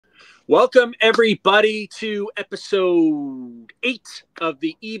Welcome, everybody, to episode 8 of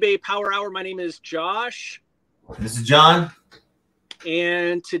the eBay Power Hour. My name is Josh. This is John.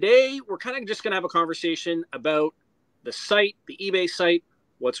 And today we're kind of just going to have a conversation about the site, the eBay site,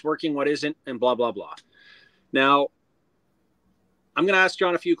 what's working, what isn't, and blah, blah, blah. Now, I'm going to ask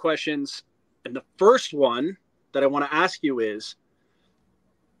John a few questions. And the first one that I want to ask you is,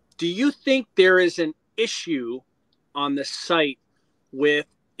 do you think there is an issue on the site with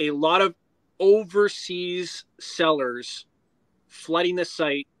a lot of overseas sellers flooding the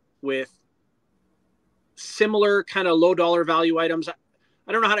site with similar kind of low dollar value items?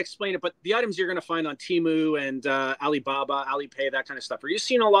 I don't know how to explain it, but the items you're going to find on Temu and Alibaba, Alipay, that kind of stuff. Are you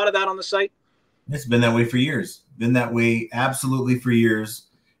seeing a lot of that on the site? It's been that way for years. Been that way absolutely for years,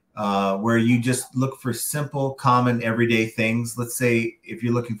 where you just look for simple, common, everyday things. Let's say if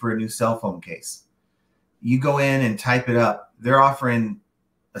you're looking for a new cell phone case, you go in and type it up. They're offering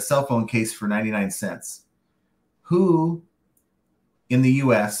a cell phone case for 99 cents. Who in the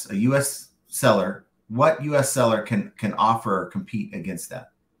US, a US seller, what US seller can offer or compete against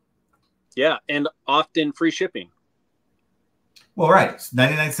that? Yeah, and often free shipping. Well, right. It's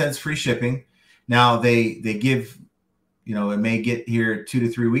 99 cents free shipping. Now they give, you know, it may get here 2 to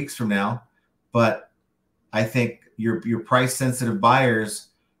 3 weeks from now, but I think your price sensitive buyers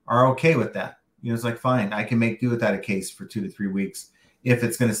are okay with that. You know, it's like, fine, I can make do without a case for 2 to 3 weeks if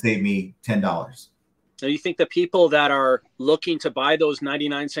it's going to save me $10. Now, you think the people that are looking to buy those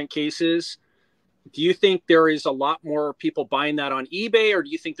 99-cent cases, do you think there is a lot more people buying that on eBay, or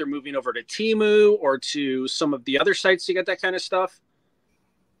do you think they're moving over to Temu or to some of the other sites to get that kind of stuff?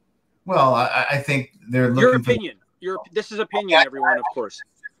 Well, I think they're looking your opinion. This is opinion, everyone, of course.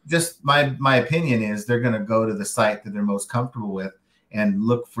 Just my opinion is they're going to go to the site that they're most comfortable with and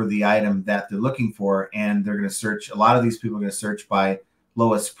look for the item that they're looking for. And they're going to search. A lot of these people are going to search by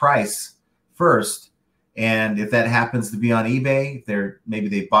lowest price first. And if that happens to be on eBay, maybe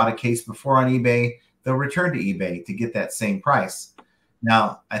they bought a case before on eBay, they'll return to eBay to get that same price.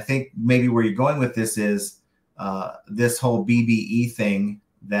 Now, I think maybe where you're going with this is this whole BBE thing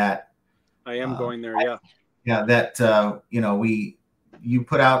that I am going there. Yeah. Yeah. That, you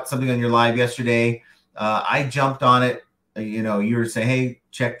put out something on your live yesterday. I jumped on it. You were saying, hey,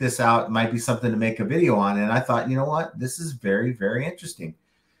 check this out. It might be something to make a video on. And I thought, you know what? This is very, very interesting.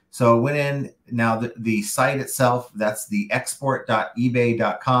 So went in. Now the site itself, that's the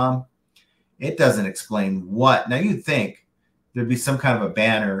export.ebay.com. It doesn't explain what. Now you'd think there'd be some kind of a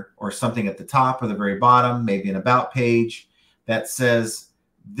banner or something at the top or the very bottom, maybe an about page that says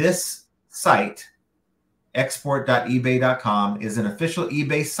this site, export.ebay.com, is an official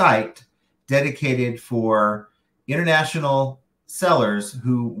eBay site dedicated for international sellers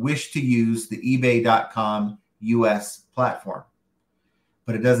who wish to use the ebay.com US platform.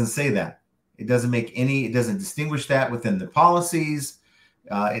 But it doesn't say that. It doesn't distinguish that within the policies.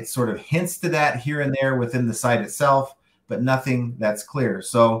 It sort of hints to that here and there within the site itself, but nothing that's clear.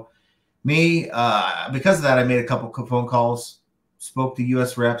 So because of that, I made a couple of phone calls, spoke to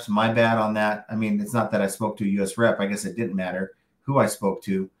US reps. My bad on that. I mean, it's not that I spoke to a US rep. I guess it didn't matter who I spoke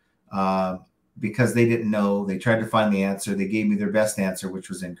to. Because they didn't know. They tried to find the answer. They gave me their best answer, which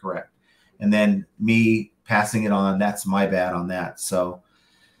was incorrect. And then me passing it on, that's my bad on that. So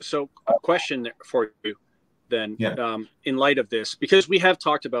a question for you then, yeah. In light of this, because we have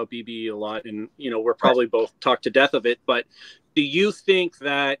talked about BBE a lot and, we're probably both talked to death of it, but do you think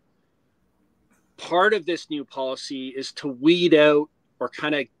that part of this new policy is to weed out or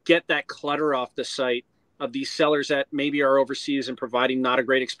kind of get that clutter off the site of these sellers that maybe are overseas and providing not a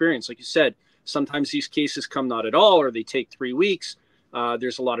great experience? Like you said, sometimes these cases come not at all, or they take 3 weeks.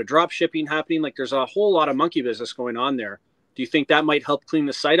 There's a lot of drop shipping happening. Like there's a whole lot of monkey business going on there. Do you think that might help clean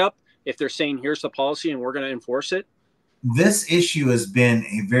the site up if they're saying, here's the policy and we're going to enforce it? This issue has been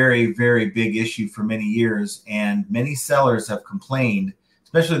a very, very big issue for many years. And many sellers have complained,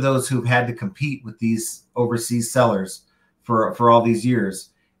 especially those who've had to compete with these overseas sellers for all these years.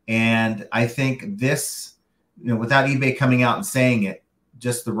 And I think this, without eBay coming out and saying it,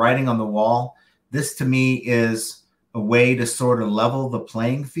 just the writing on the wall, this to me is a way to sort of level the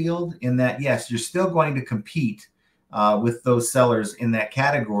playing field in that, yes, you're still going to compete with those sellers in that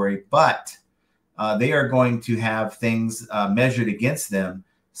category, but they are going to have things measured against them,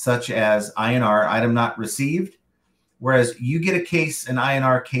 such as INR, item not received. Whereas you get an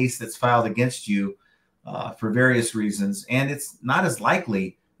INR case that's filed against you for various reasons, and it's not as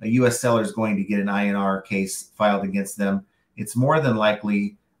likely a U.S. seller is going to get an INR case filed against them. It's more than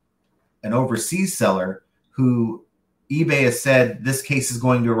likely an overseas seller who eBay has said this case is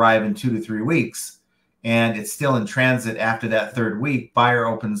going to arrive in 2 to 3 weeks. and it's still in transit after that third week, buyer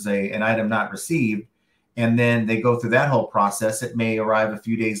opens an item not received, and then they go through that whole process. It may arrive a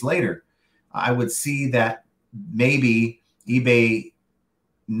few days later. I would see that maybe eBay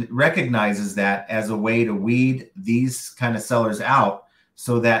recognizes that as a way to weed these kind of sellers out,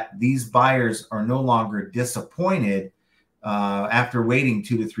 so that these buyers are no longer disappointed after waiting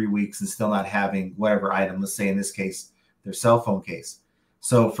 2 to 3 weeks and still not having whatever item, let's say in this case, their cell phone case.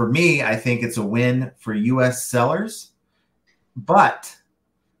 So for me, I think it's a win for US sellers, but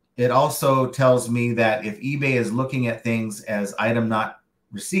it also tells me that if eBay is looking at things as item not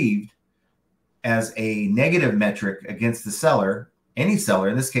received as a negative metric against the seller, any seller,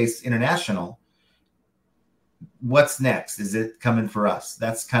 in this case, international, what's next? Is it coming for us?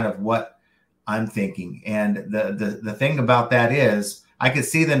 That's kind of what I'm thinking. And the thing about that is I could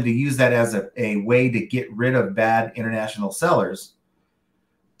see them to use that as a way to get rid of bad international sellers.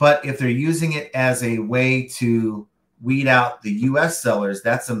 But if they're using it as a way to weed out the US sellers,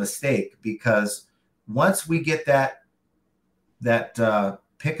 that's a mistake, because once we get that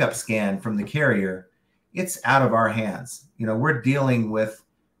pickup scan from the carrier, it's out of our hands. We're dealing with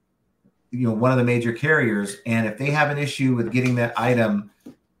one of the major carriers, and if they have an issue with getting that item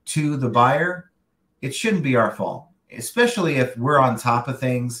to the buyer, it shouldn't be our fault, especially if we're on top of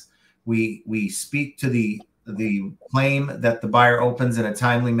things. We speak to the claim that the buyer opens in a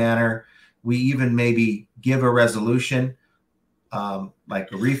timely manner. We even maybe give a resolution,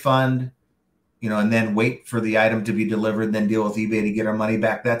 like a refund, and then wait for the item to be delivered, then deal with eBay to get our money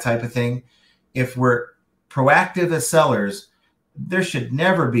back, that type of thing. If we're proactive as sellers, there should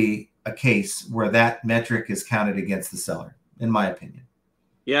never be a case where that metric is counted against the seller, in my opinion.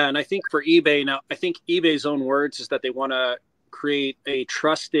 Yeah, and I think for eBay now, I think eBay's own words is that they want to create a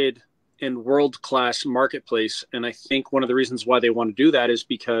trusted and world-class marketplace. And I think one of the reasons why they want to do that is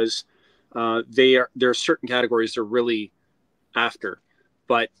because there are certain categories they're really after,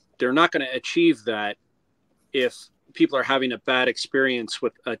 but they're not going to achieve that if people are having a bad experience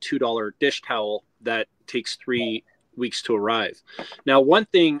with a $2 dish towel that takes 3 weeks to arrive. Now, one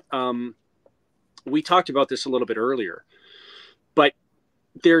thing, we talked about this a little bit earlier, but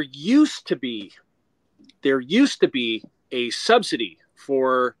there used to be a subsidy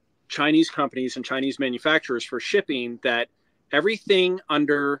for Chinese companies and Chinese manufacturers for shipping, that everything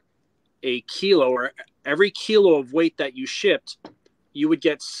under a kilo, or every kilo of weight that you shipped, you would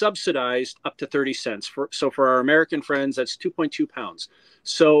get subsidized up to 30 cents. So for our American friends, that's 2.2 pounds.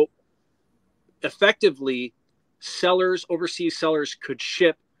 So effectively, overseas sellers could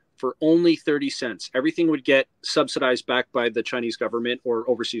ship for only 30 cents. Everything would get subsidized back by the Chinese government or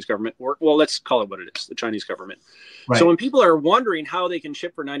overseas government, or, well, let's call it what it is, the Chinese government. Right. So when people are wondering how they can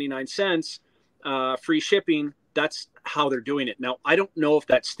ship for 99 cents, free shipping, that's how they're doing it. Now, I don't know if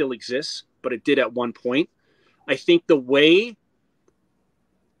that still exists, but it did at one point. I think the way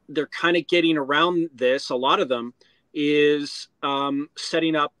they're kind of getting around this, a lot of them, is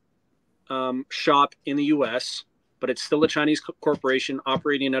setting up shop in the U.S., but it's still a Chinese corporation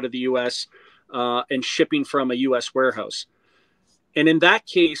operating out of the U.S. And shipping from a U.S. warehouse. And in that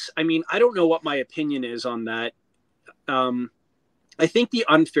case, I mean, I don't know what my opinion is on that. I think the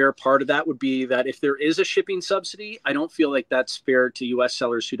unfair part of that would be that if there is a shipping subsidy, I don't feel like that's fair to U.S.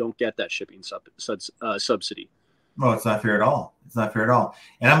 sellers who don't get that shipping subsidy. Well, it's not fair at all. It's not fair at all.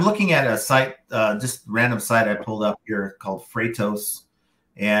 And I'm looking at a site, just random site I pulled up here called Freightos,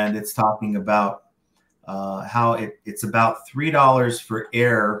 and it's talking about how it's about $3 for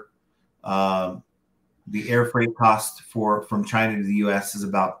air. The air freight cost from China to the U.S. is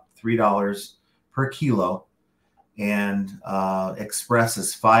about $3 per kilo, and express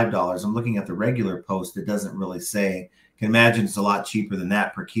is $5. I'm looking at the regular post. It doesn't really say. I can imagine it's a lot cheaper than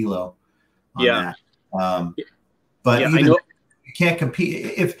that per kilo on that. But even you can't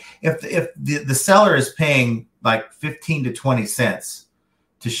compete if the seller is paying like 15 to 20 cents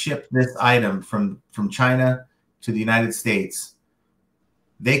to ship this item from China to the United States.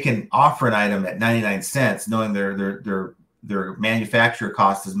 They can offer an item at 99 cents, knowing their manufacturer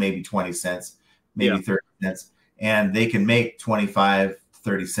cost is maybe 20 cents, maybe 30 cents, and they can make 25,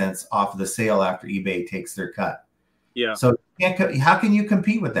 30 cents off of the sale after eBay takes their cut. Yeah. So how can you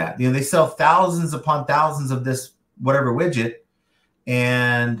compete with that? They sell thousands upon thousands of this whatever widget,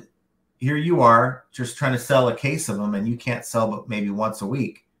 and here you are just trying to sell a case of them, and you can't sell but maybe once a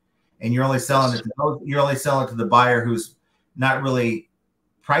week, and you're only selling it to the buyer who's not really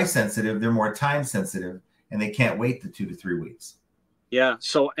price sensitive. They're more time sensitive, and they can't wait the 2 to 3 weeks. Yeah.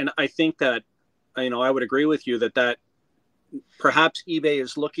 So, and I think that, I would agree with you that perhaps eBay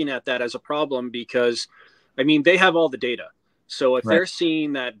is looking at that as a problem, because, I mean, they have all the data. So if Right. they're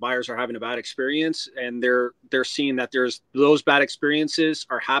seeing that buyers are having a bad experience, and they're seeing that there's those bad experiences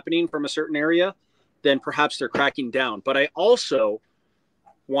are happening from a certain area, then perhaps they're cracking down. But I also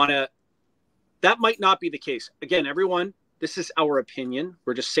want to, that might not be the case. Again, everyone, this is our opinion.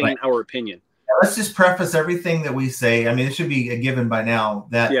 We're just saying Right. our opinion. Now, let's just preface everything that we say. I mean, it should be a given by now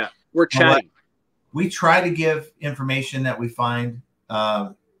that Yeah, we're chatting. We try to give information that we find,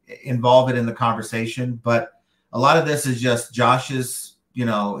 involve it in the conversation, but a lot of this is just Josh's,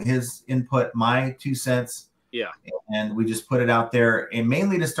 his input, my 2 cents. Yeah. And we just put it out there, and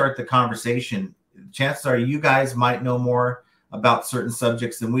mainly to start the conversation. Chances are you guys might know more about certain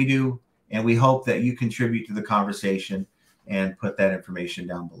subjects than we do, and we hope that you contribute to the conversation and put that information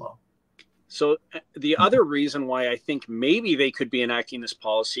down below. So the other reason why I think maybe they could be enacting this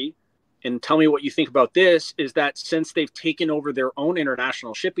policy, and tell me what you think about this, is that since they've taken over their own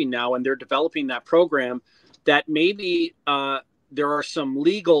international shipping now and they're developing that program, that maybe there are some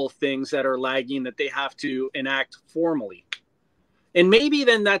legal things that are lagging that they have to enact formally. And maybe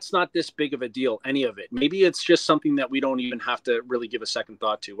then that's not this big of a deal, any of it. Maybe it's just something that we don't even have to really give a second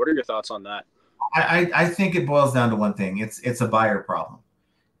thought to. What are your thoughts on that? I think it boils down to one thing. It's a buyer problem.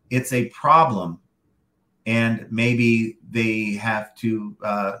 It's a problem, and maybe they have to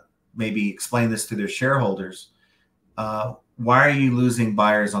maybe explain this to their shareholders. Why are you losing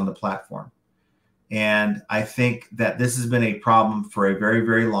buyers on the platform? And I think that this has been a problem for a very,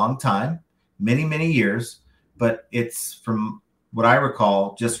 very long time, many, many years. But it's, from what I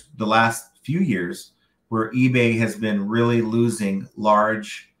recall, just the last few years where eBay has been really losing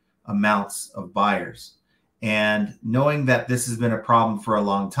large amounts of buyers. And knowing that this has been a problem for a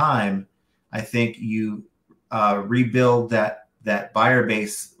long time, I think you rebuild that buyer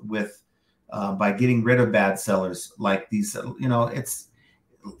base with by getting rid of bad sellers like these.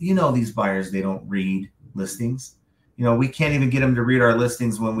 These buyers, they don't read listings. We can't even get them to read our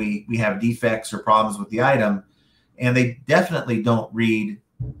listings when we have defects or problems with the item, and they definitely don't read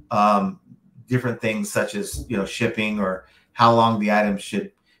different things such as shipping or how long the item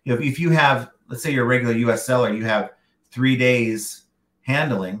should. If you have, let's say you're a regular U.S. seller, you have 3 days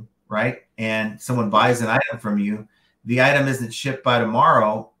handling, right? And someone buys an item from you, the item isn't shipped by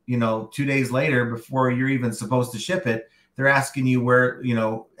tomorrow. 2 days later, before you're even supposed to ship it, they're asking you where,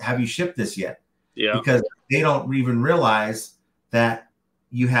 have you shipped this yet? Yeah. Because they don't even realize that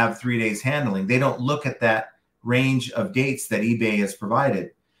you have 3 days handling. They don't look at that range of dates that eBay has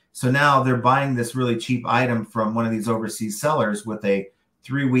provided. So now they're buying this really cheap item from one of these overseas sellers with a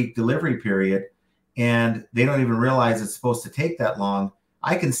 3-week delivery period, and they don't even realize it's supposed to take that long.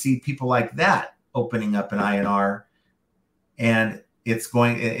 I can see people like that opening up an INR, and it's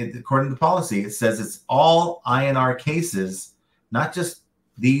going, according to the policy, it says it's all INR cases, not just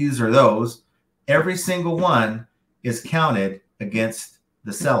these or those. Every single one is counted against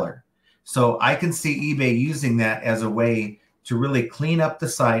the seller. So I can see eBay using that as a way to really clean up the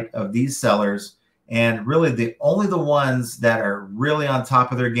site of these sellers. And really only the ones that are really on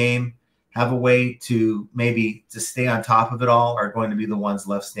top of their game have a way to maybe to stay on top of it all are going to be the ones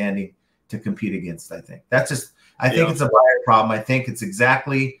left standing to compete against. I think I think it's a buyer problem. I think it's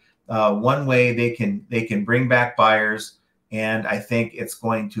exactly one way they can bring back buyers. And I think it's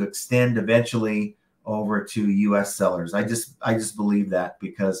going to extend eventually over to U.S. sellers. I just believe that,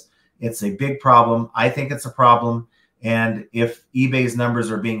 because it's a big problem. I think it's a problem. And if eBay's numbers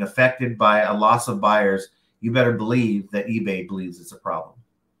are being affected by a loss of buyers, you better believe that eBay believes it's a problem.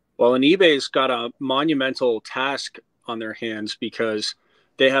 Well, and eBay's got a monumental task on their hands, because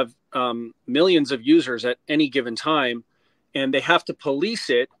they have millions of users at any given time, and they have to police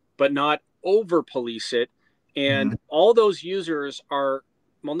it, but not over police it. And all those users are,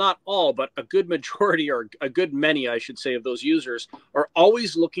 well, not all, but a good majority, or a good many, I should say, of those users are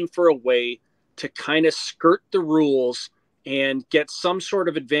always looking for a way to kind of skirt the rules and get some sort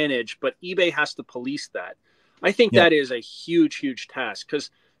of advantage, but eBay has to police that. I think that is a huge, huge task, because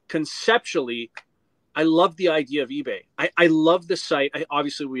conceptually, I love the idea of eBay. I love the site.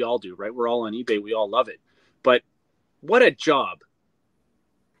 Obviously, we all do, right? We're all on eBay. We all love it. But what a job.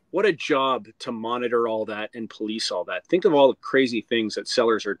 What a job to monitor all that and police all that. Think of all the crazy things that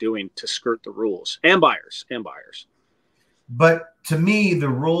sellers are doing to skirt the rules, and buyers. But to me, the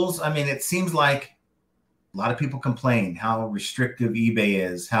rules, I mean, it seems like a lot of people complain how restrictive eBay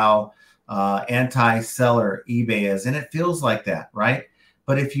is, how anti-seller eBay is, and it feels like that, right?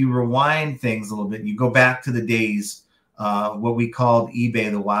 But if you rewind things a little bit, you go back to the days, what we called eBay,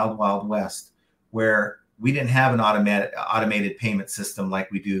 the Wild Wild West, where we didn't have an automated payment system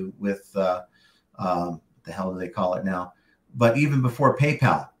like we do with, the hell do they call it now? But even before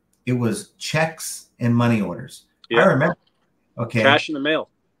PayPal, it was checks and money orders. Yeah. Okay. Cash in the mail.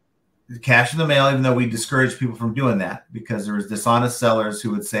 Cash in the mail, even though we discourage people from doing that because there was dishonest sellers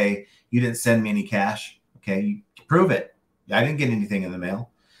who would say, you didn't send me any cash. Okay. You prove it. I didn't get anything in the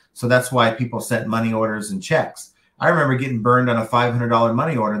mail. So that's why people sent money orders and checks. I remember getting burned on a $500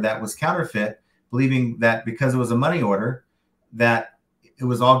 money order that was counterfeit, believing that because it was a money order, that it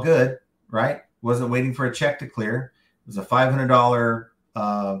was all good, right? Wasn't waiting for a check to clear. It was a $500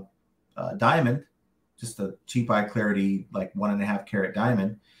 diamond, just a cheap eye clarity, like 1.5 carat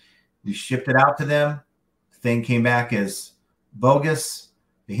diamond. We shipped it out to them. The thing came back as bogus.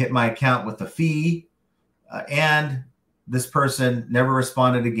 They hit my account with a fee, and this person never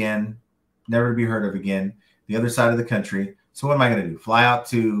responded again, never to be heard of again, the other side of the country. So what am I going to do? Fly out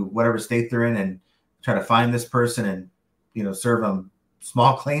to whatever state they're in and try to find this person and, you know, serve them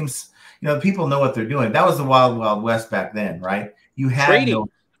small claims? You know, people know what they're doing. That was the wild, wild west back then, right? You had trading.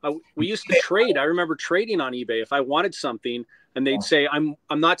 We used to trade. I remember trading on eBay. If I wanted something and they'd say, I'm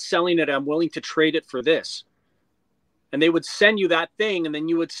not selling it, I'm willing to trade it for this. And they would send you that thing, and then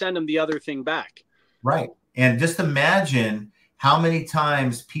you would send them the other thing back. Right. And just imagine how many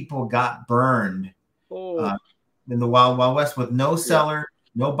times people got burned in the wild, wild west with no seller,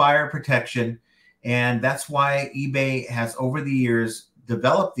 no buyer protection. And that's why eBay has over the years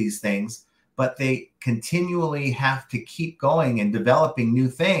developed these things, but they continually have to keep going and developing new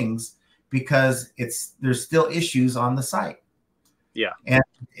things because there's still issues on the site. Yeah. And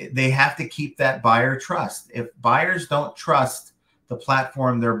they have to keep that buyer trust. If buyers don't trust the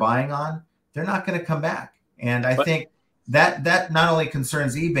platform they're buying on, they're not going to come back. And I think that not only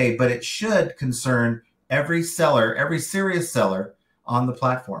concerns eBay, but it should concern every seller, every serious seller on the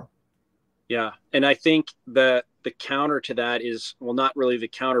platform. Yeah. And I think the counter to that is, well, not really the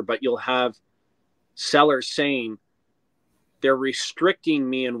counter, but you'll have sellers saying they're restricting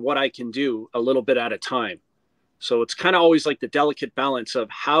me in what I can do a little bit at a time. So it's kind of always like the delicate balance of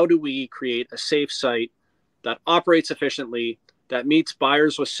how do we create a safe site that operates efficiently, that meets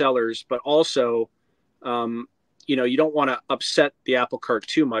buyers with sellers, but also, you know, you don't want to upset the apple cart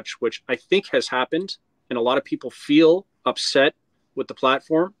too much, which I think has happened. And a lot of people feel upset with the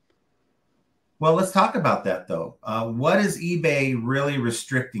platform. Well, let's talk about that, though. What is eBay really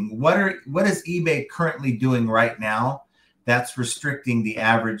restricting? What is eBay currently doing right now that's restricting the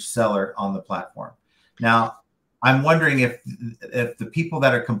average seller on the platform? Now, I'm wondering if the people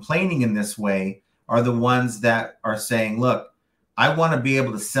that are complaining in this way are the ones that are saying, look, I want to be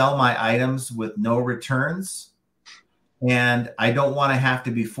able to sell my items with no returns, and I don't want to have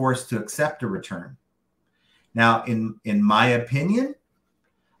to be forced to accept a return. Now, in my opinion,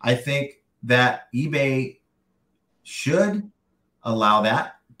 I think that eBay should allow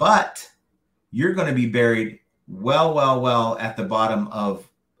that, but you're going to be buried well at the bottom of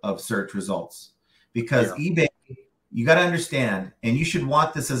search results because eBay, you got to understand, and you should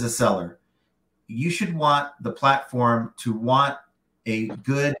want this as a seller. You should want the platform to want a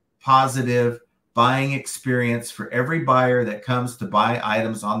good, positive buying experience for every buyer that comes to buy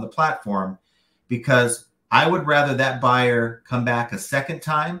items on the platform, because I would rather that buyer come back a second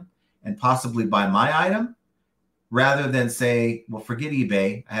time and possibly buy my item rather than say, well, forget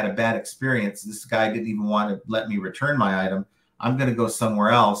eBay. I had a bad experience. This guy didn't even want to let me return my item. I'm going to go somewhere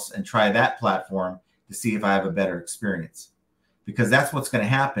else and try that platform to see if I have a better experience, because that's what's going to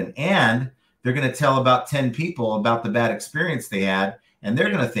happen. And they're going to tell about 10 people about the bad experience they had, and they're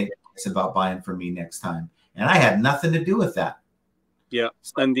going to think it's about buying from me next time. And I had nothing to do with that. Yeah.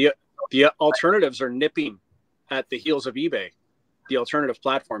 And the alternatives are nipping at the heels of eBay. The alternative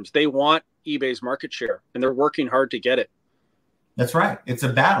platforms, they want eBay's market share, and they're working hard to get it. That's right. It's a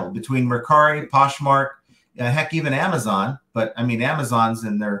battle between Mercari, Poshmark, heck, even Amazon. But I mean, Amazon's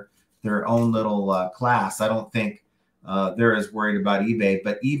in their own little class. I don't think they're as worried about eBay,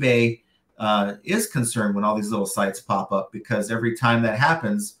 but eBay is concerned when all these little sites pop up, because every time that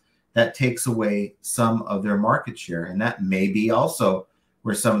happens, that takes away some of their market share. And that may be also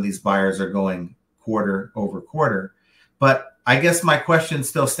where some of these buyers are going quarter over quarter. But I guess my question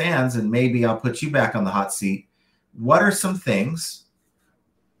still stands, and maybe I'll put you back on the hot seat. What are some things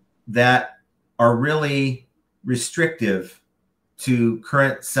that are really restrictive to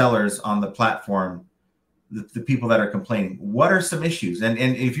current sellers on the platform, the people that are complaining? What are some issues? And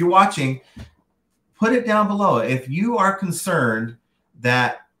if you're watching, put it down below. If you are concerned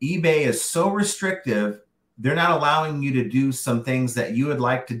that eBay is so restrictive, they're not allowing you to do some things that you would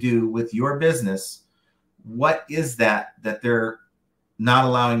like to do with your business, what is that they're not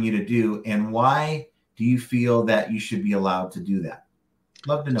allowing you to do, and why do you feel that you should be allowed to do that?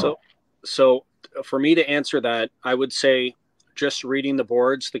 Love to know. So for me to answer that, I would say just reading the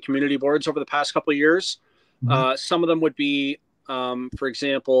boards, the community boards over the past couple of years, Some of them would be, for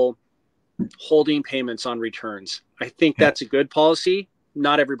example, holding payments on returns. I think that's a good policy.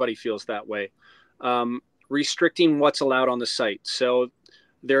 Not everybody feels that way. Restricting what's allowed on the site. So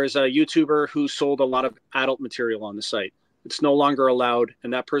there's a YouTuber who sold a lot of adult material on the site. It's no longer allowed,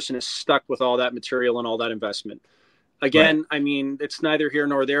 and that person is stuck with all that material and all that investment. Again, right. I mean, it's neither here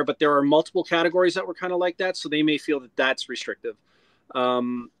nor there, but there are multiple categories that were kind of like that, so they may feel that that's restrictive.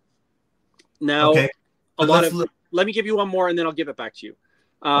 Now, okay. Let me give you one more, and then I'll give it back to you.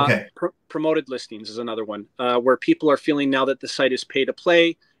 Okay. Promoted listings is another one where people are feeling now that the site is pay to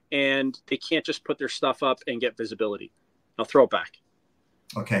play, and they can't just put their stuff up and get visibility. I'll throw it back.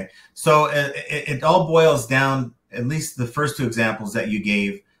 Okay. So it all boils down, at least the first two examples that you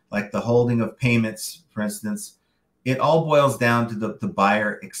gave, like the holding of payments, for instance, it all boils down to the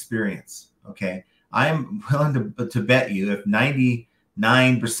buyer experience. Okay. I'm willing to bet you if 99%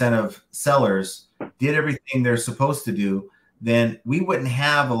 of sellers did everything they're supposed to do, then we wouldn't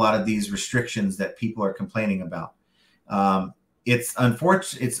have a lot of these restrictions that people are complaining about.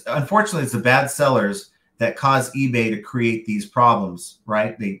 Unfortunately, it's the bad sellers that cause eBay to create these problems,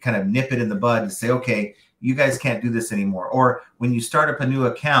 right? They kind of nip it in the bud to say, okay, you guys can't do this anymore. Or when you start up a new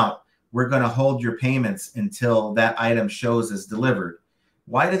account, we're going to hold your payments until that item shows as delivered.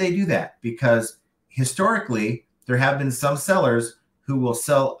 Why do they do that? Because historically, there have been some sellers who will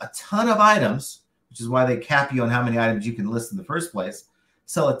sell a ton of items, which is why they cap you on how many items you can list in the first place,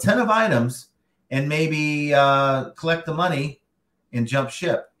 sell a ton of items and maybe collect the money and jump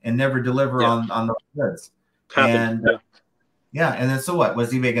ship and never deliver on those goods. And and then so what?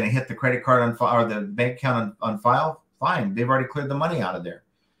 Was eBay going to hit the credit card on file or the bank account on file? Fine. They've already cleared the money out of there.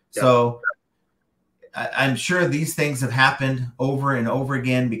 Yeah. So I'm sure these things have happened over and over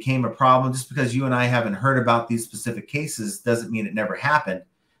again, became a problem. Just because you and I haven't heard about these specific cases doesn't mean it never happened.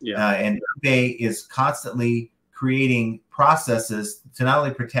 Yeah. And eBay is constantly creating processes to not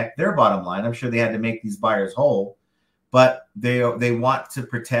only protect their bottom line, I'm sure they had to make these buyers whole, but they want to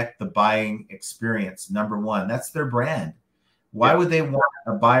protect the buying experience. Number one, that's their brand. Why would they want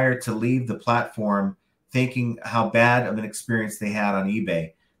a buyer to leave the platform thinking how bad of an experience they had on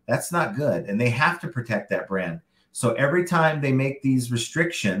eBay? That's not good. And they have to protect that brand. So every time they make these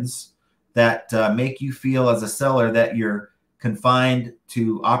restrictions that make you feel as a seller that you're confined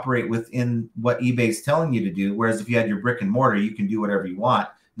to operate within what eBay's telling you to do, whereas if you had your brick and mortar, you can do whatever you want,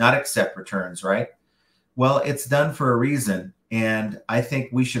 not accept returns, right? Well, it's done for a reason. And I think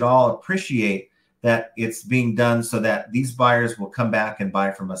we should all appreciate that it's being done so that these buyers will come back and buy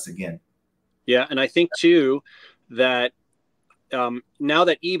from us again. Yeah. And I think too, that now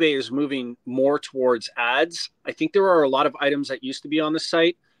that eBay is moving more towards ads, I think there are a lot of items that used to be on the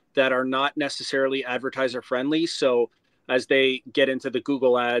site that are not necessarily advertiser friendly. So as they get into the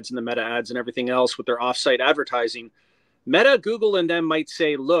Google ads and the Meta ads and everything else with their offsite advertising, Meta, Google, and them might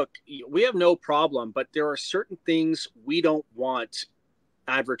say, look, we have no problem, but there are certain things we don't want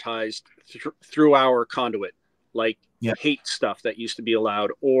advertised through our conduit, like hate stuff that used to be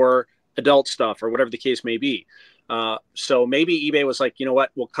allowed or adult stuff or whatever the case may be. So maybe eBay was like, you know what,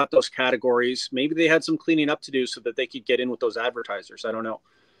 we'll cut those categories. Maybe they had some cleaning up to do so that they could get in with those advertisers. I don't know.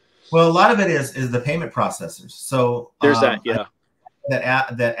 Well, a lot of it is the payment processors. So there's that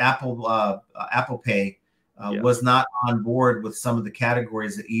Apple Pay was not on board with some of the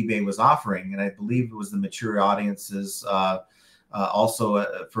categories that eBay was offering. And I believe it was the mature audiences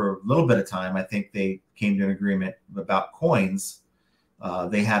also for a little bit of time. I think they came to an agreement about coins.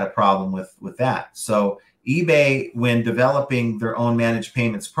 They had a problem with that. So eBay, when developing their own managed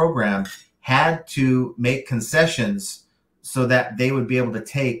payments program, had to make concessions so that they would be able to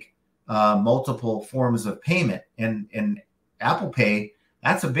take multiple forms of payment. And Apple Pay,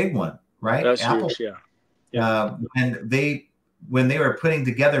 that's a big one, right? That's Apple, huge, yeah. And when they were putting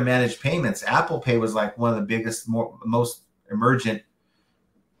together managed payments, Apple Pay was like one of the biggest, most emergent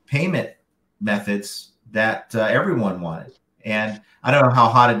payment methods that everyone wanted. And I don't know how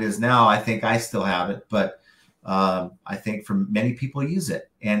hot it is now. I think I still have it, but I think for many people use it.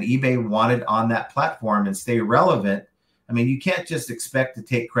 And eBay wanted on that platform and stay relevant. I mean, you can't just expect to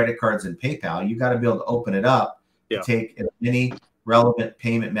take credit cards and PayPal. You got to be able to open it up to take as many relevant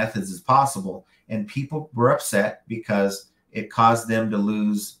payment methods as possible. And people were upset because it caused them to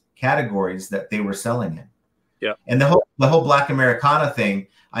lose categories that they were selling in. Yeah. And the whole Black Americana thing,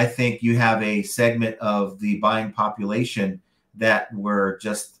 I think you have a segment of the buying population that were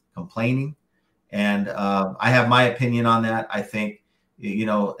just complaining. And I have my opinion on that. I think, you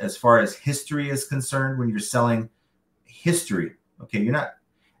know, as far as history is concerned, when you're selling history, okay,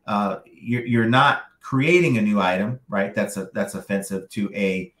 you're not creating a new item, right? That's offensive to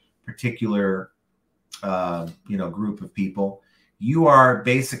a particular group of people. You are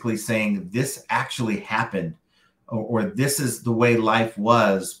basically saying this actually happened, or this is the way life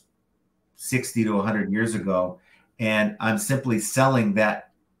was 60 to 100 years ago. And I'm simply selling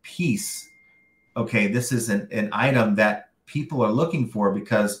that piece. Okay, this is an item that people are looking for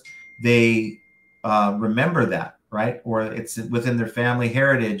because they remember that, right? Or it's within their family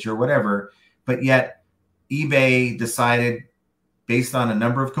heritage or whatever. But yet eBay decided, based on a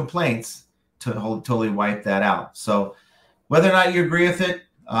number of complaints, to totally wipe that out. So whether or not you agree with it,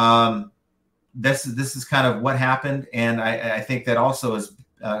 this is kind of what happened. And I think that also is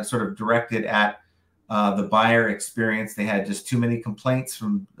sort of directed at the buyer experience. They had just too many complaints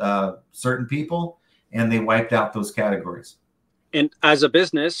from certain people, and they wiped out those categories. And as a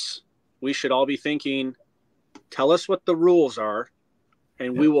business, we should all be thinking, tell us what the rules are,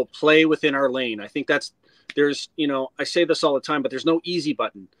 and we will play within our lane. I think there's, I say this all the time, but there's no easy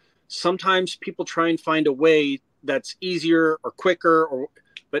button. Sometimes people try and find a way that's easier or quicker,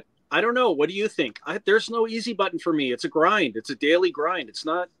 but I don't know. What do you think? There's no easy button for me. It's a grind. It's a daily grind. It's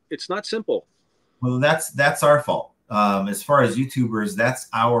not simple. Well, that's our fault. As far as YouTubers, that's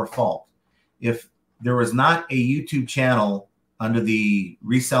our fault. If there was not a YouTube channel under the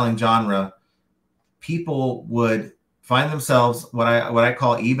reselling genre, people would find themselves what I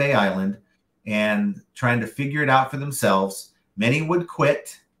call eBay Island and trying to figure it out for themselves. Many would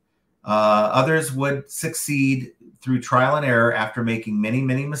quit. Others would succeed through trial and error after making many,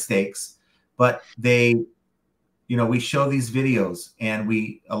 many mistakes. But we show these videos, and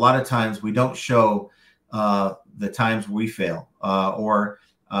a lot of times we don't show the times we fail, or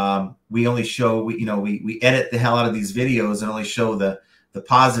we only show, we edit the hell out of these videos and only show the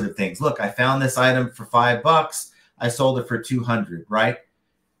positive things. Look, I found this item for $5. I sold it for 200, right?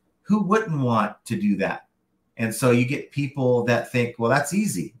 Who wouldn't want to do that? And so you get people that think, well, that's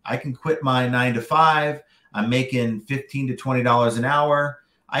easy. I can quit my 9 to 5. I'm making $15 to $20 an hour.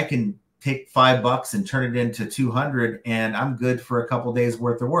 I can take $5 and turn it into 200, and I'm good for a couple days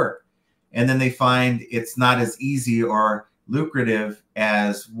worth of work. And then they find it's not as easy or lucrative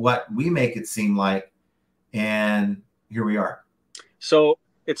as what we make it seem like. And here we are. So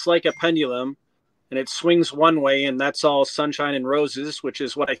it's like a pendulum, and it swings one way, and that's all sunshine and roses, which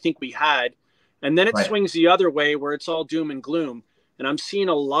is what I think we had. And then it swings the other way where it's all doom and gloom. And I'm seeing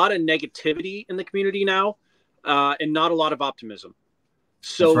a lot of negativity in the community now, and not a lot of optimism.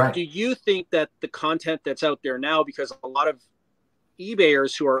 So do you think that the content that's out there now, because a lot of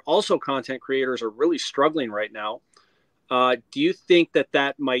eBayers who are also content creators are really struggling right now, do you think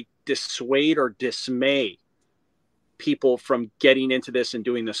that might dissuade or dismay people from getting into this and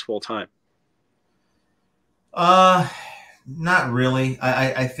doing this full time? Not really.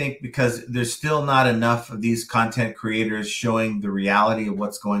 I think because there's still not enough of these content creators showing the reality of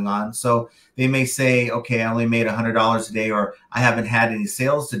what's going on. So they may say, okay, I only made $100 a day, or I haven't had any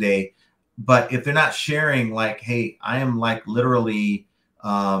sales today. But if they're not sharing, like, hey, I am like literally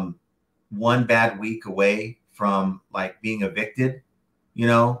one bad week away from like being evicted,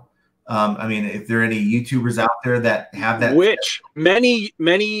 I mean, if there are any YouTubers out there that have that, which many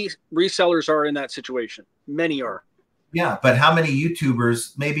resellers are in that situation. Many are. Yeah, but how many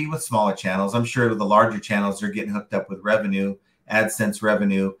YouTubers, maybe with smaller channels, I'm sure with the larger channels, they're getting hooked up with revenue, AdSense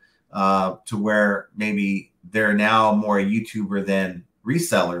revenue, to where maybe they're now more a YouTuber than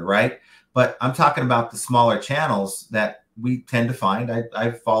reseller, right? But I'm talking about the smaller channels that we tend to find.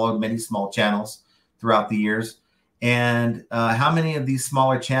 I've followed many small channels throughout the years. And how many of these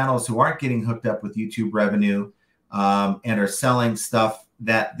smaller channels who aren't getting hooked up with YouTube revenue and are selling stuff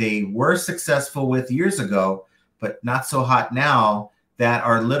that they were successful with years ago, but not so hot now, that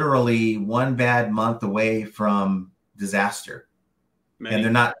are literally one bad month away from disaster? And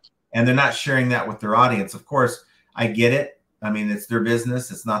they're not sharing that with their audience. Of course, I get it. I mean, it's their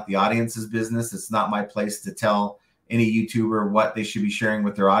business. It's not the audience's business. It's not my place to tell any YouTuber what they should be sharing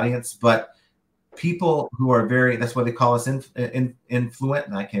with their audience. But people who are that's why they call us influent.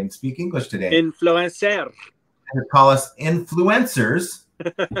 And I can't speak English today. Influencer. They call us influencers.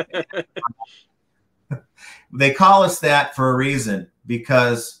 They call us that for a reason,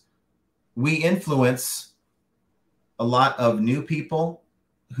 because we influence a lot of new people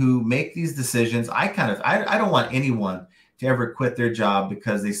who make these decisions. I don't want anyone to ever quit their job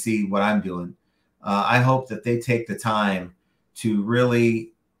because they see what I'm doing. I hope that they take the time to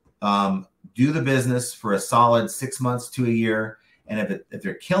really do the business for a solid 6 months to a year. And if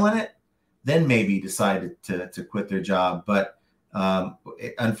they're killing it, then maybe decide to quit their job. But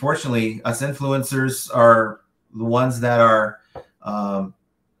unfortunately, us influencers are the ones that are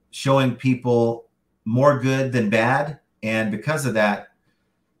showing people more good than bad. And because of that,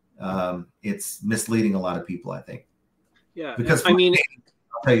 it's misleading a lot of people, I think. Yeah, Because I mean,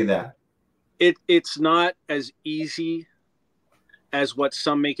 I'll tell you that it's not as easy as what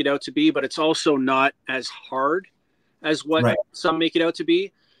some make it out to be, but it's also not as hard as what right, some make it out to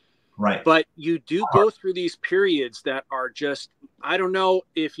be. right. But you do go through these periods that are just, I don't know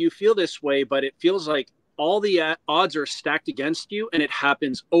if you feel this way, but it feels like all the odds are stacked against you, and it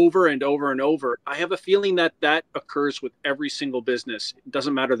happens over and over and over. I have a feeling that that occurs with every single business. It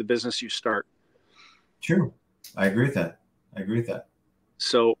doesn't matter the business you start. True. I agree with that. I agree with that.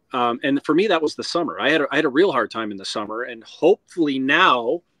 So, and for me, that was the summer. I had a real hard time in the summer, and hopefully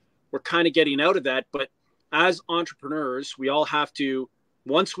now we're kind of getting out of that. But as entrepreneurs, we all have to,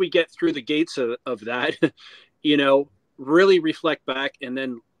 once we get through the gates of that, you know, really reflect back and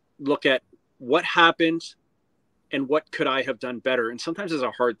then look at what happened and what could I have done better. And sometimes it's a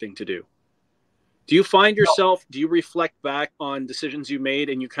hard thing to do. Do you find yourself, do you reflect back on decisions you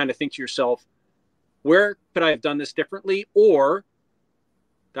made and you kind of think to yourself, where could I have done this differently? Or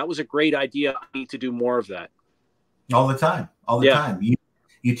that was a great idea, I need to do more of that? All the time. All the time.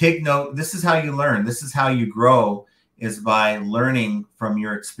 You take note. This is how you learn. This is how you grow, is by learning from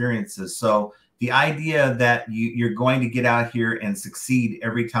your experiences. So the idea that you're going to get out here and succeed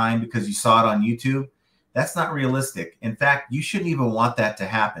every time because you saw it on YouTube, that's not realistic. In fact, you shouldn't even want that to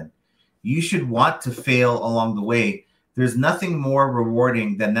happen. You should want to fail along the way. There's nothing more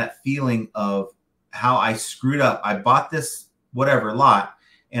rewarding than that feeling of how I screwed up. I bought this whatever lot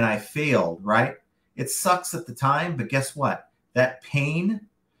and I failed, right? It sucks at the time, but guess what? That pain,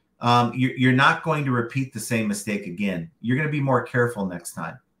 you're not going to repeat the same mistake again. You're going to be more careful next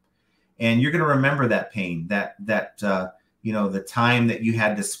time. And you're going to remember that pain, that you know, the time that you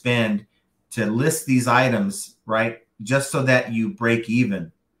had to spend to list these items, right? Just so that you break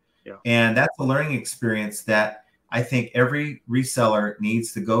even. Yeah. And that's a learning experience that I think every reseller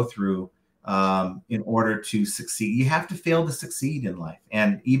needs to go through in order to succeed. You have to fail to succeed in life,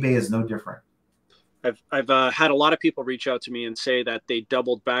 and eBay is no different. I've had a lot of people reach out to me and say that they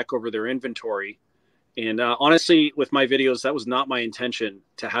doubled back over their inventory. And honestly, with my videos, that was not my intention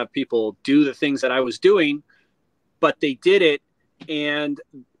to have people do the things that I was doing, but they did it. And,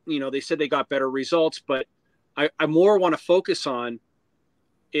 you know, they said they got better results, but I more want to focus on,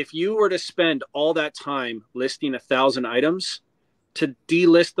 if you were to spend all that time listing 1,000 items, to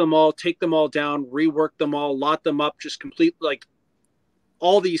delist them all, take them all down, rework them all, lot them up, just complete, like,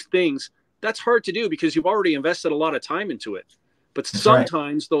 all these things, that's hard to do because you've already invested a lot of time into it. But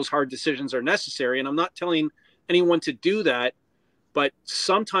sometimes those hard decisions are necessary. And I'm not telling anyone to do that, but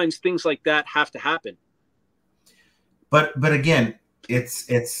sometimes things like that have to happen. But again,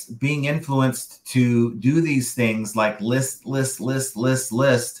 it's being influenced to do these things like list.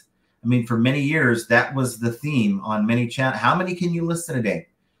 I mean, for many years, that was the theme on many channels. How many can you list in a day?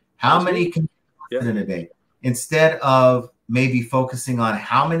 How many can you list in a day? Instead of maybe focusing on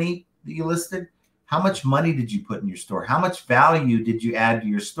how many that you listed, how much money did you put in your store? How much value did you add to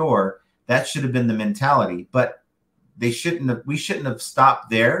your store? That should have been the mentality, but we shouldn't have stopped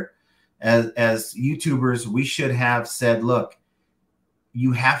there. As YouTubers, we should have said, look,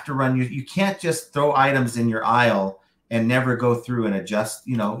 you have to run you can't just throw items in your aisle and never go through and adjust.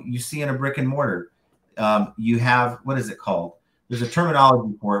 You know, you see in a brick and mortar, you have, what is it called? There's a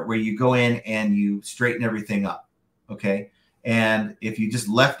terminology for it where you go in and you straighten everything up. Okay. And if you just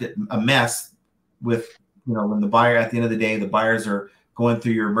left it a mess, with, you know, when the buyer, at the end of the day, the buyers are going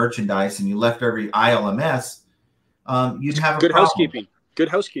through your merchandise and you left every aisle a mess, you'd have a good problem. Housekeeping. Good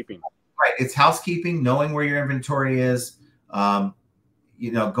housekeeping. Right. It's housekeeping, knowing where your inventory is,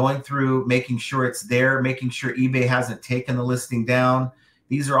 you know, going through, making sure it's there, making sure eBay hasn't taken the listing down.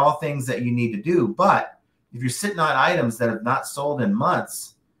 These are all things that you need to do. But if you're sitting on items that have not sold in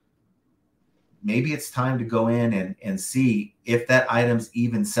months, maybe it's time to go in and see if that item's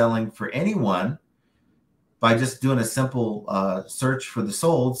even selling for anyone, by just doing a simple search for the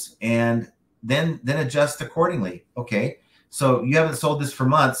solds, and then adjust accordingly. Okay, so you haven't sold this for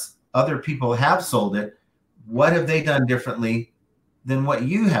months. Other people have sold it. What have they done differently than what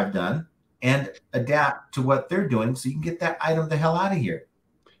you have done? And adapt to what they're doing so you can get that item the hell out of here.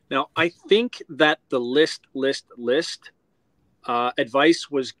 Now, I think that the list advice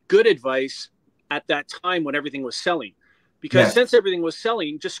was good advice at that time when everything was selling. Because since everything was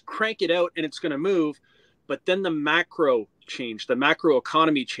selling, just crank it out and it's going to move. But then the macro changed, the macro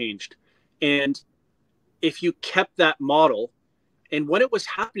economy changed. And if you kept that model, and when it was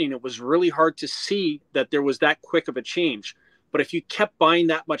happening, it was really hard to see that there was that quick of a change. But if you kept buying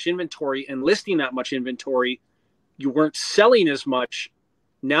that much inventory and listing that much inventory, you weren't selling as much.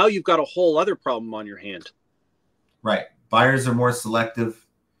 Now you've got a whole other problem on your hand. Right. Buyers are more selective.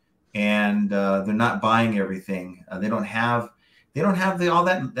 and they're not buying everything. They don't have all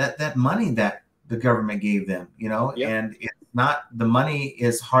that money that the government gave them, you know, Yep. and it's not, the money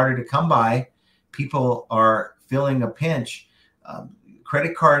is harder to come by. People are feeling a pinch.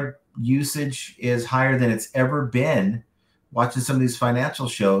 Credit card usage is higher than it's ever been, watching some of these financial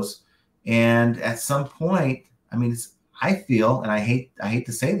shows. And at some point, I mean, I feel, and I hate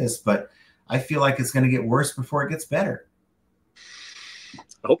to say this, but I feel like it's going to get worse before it gets better.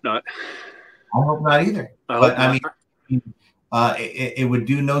 I hope not. I hope not either. But I mean, it would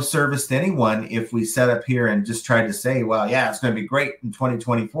do no service to anyone if we set up here and just tried to say, well, yeah, it's going to be great in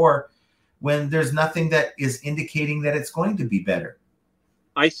 2024, when there's nothing that is indicating that it's going to be better.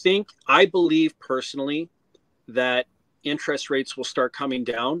 I believe personally that interest rates will start coming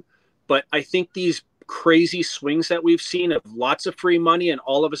down, but I think these crazy swings that we've seen of lots of free money and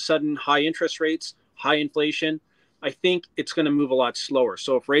all of a sudden high interest rates, high inflation, I think it's going to move a lot slower.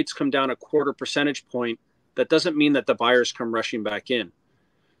 So if rates come down a 1/4 percentage point, that doesn't mean that the buyers come rushing back in.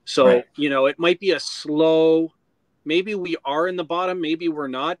 So, right. You know, it might be a slow, maybe we are in the bottom, maybe we're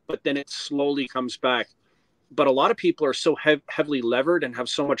not, but then it slowly comes back. But a lot of people are so heavily levered and have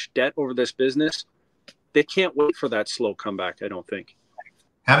so much debt over this business, they can't wait for that slow comeback, I don't think.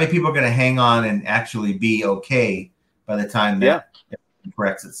 How many people are going to hang on and actually be okay by the time that it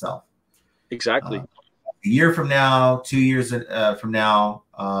corrects itself? Exactly. A year from now, 2 years from now,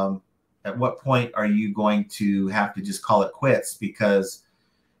 at what point are you going to have to just call it quits because,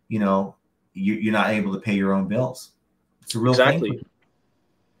 you know, you're not able to pay your own bills? It's a real thing.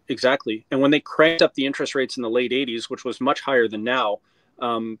 Exactly. And when they cranked up the interest rates in the late 80s, which was much higher than now,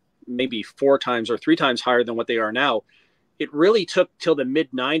 maybe 4 times or 3 times higher than what they are now, it really took till the mid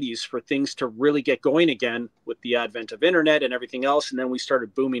 90s for things to really get going again with the advent of internet and everything else. And then we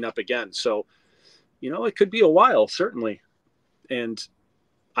started booming up again. So, you know, it could be a while, certainly. And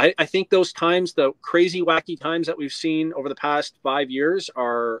I think those times, the crazy, wacky times that we've seen over the past 5 years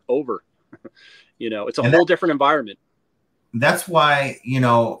are over. You know, it's a whole different environment. That's why, you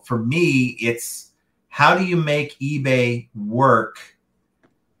know, for me, it's how do you make eBay work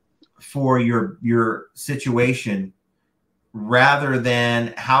for your situation rather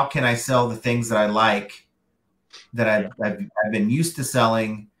than how can I sell the things that I like, that I've been used to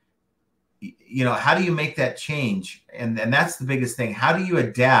selling. You know, how do you make that change? And that's the biggest thing. How do you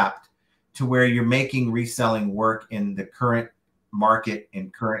adapt to where you're making reselling work in the current market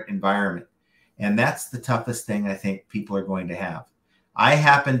and current environment? And that's the toughest thing I think people are going to have. I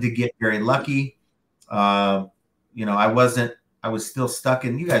happened to get very lucky. You know, I was still stuck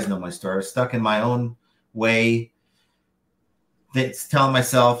in, you guys know my story, I was stuck in my own way. That's telling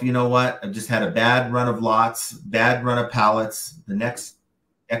myself, you know what, I've just had a bad run of lots, bad run of pallets. The next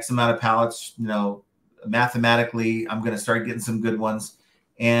X amount of pallets, you know, mathematically, I'm going to start getting some good ones.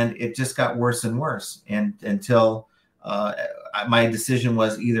 And it just got worse and worse. And until my decision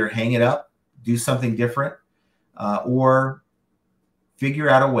was either hang it up, do something different, or figure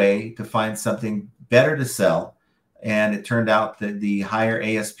out a way to find something better to sell. And it turned out that the higher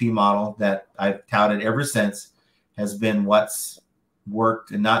ASP model that I've touted ever since has been what's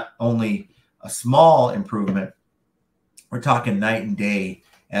worked, and not only a small improvement, we're talking night and day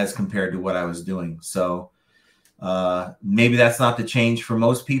as compared to what I was doing. So maybe that's not the change for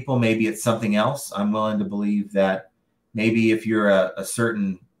most people. Maybe it's something else. I'm willing to believe that maybe if you're a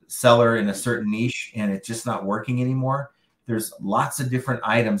certain seller in a certain niche and it's just not working anymore, there's lots of different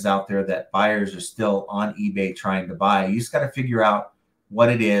items out there that buyers are still on eBay trying to buy. You just got to figure out what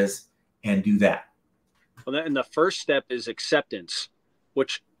it is and do that. Well, and the first step is acceptance,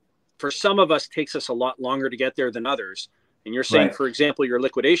 which for some of us takes us a lot longer to get there than others. And you're saying, for example, your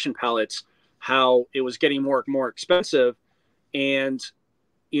liquidation pallets, how it was getting more and more expensive, and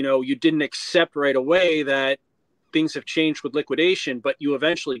you know, you didn't accept right away that things have changed with liquidation, but you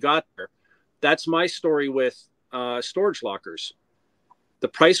eventually got there. That's my story with storage lockers. The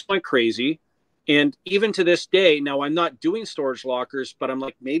price went crazy. And even to this day, now I'm not doing storage lockers, but I'm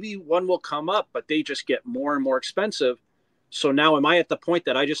like, maybe one will come up, but they just get more and more expensive. So now am I at the point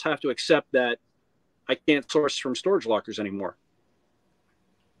that I just have to accept that I can't source from storage lockers anymore?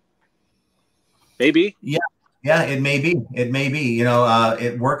 Maybe. Yeah, it may be. It may be. You know,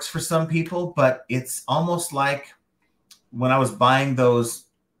 it works for some people, but it's almost like when I was buying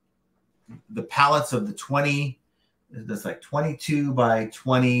the pallets of the 20, that's like 22 by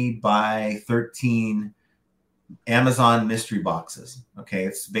 20 by 13 Amazon mystery boxes. Okay,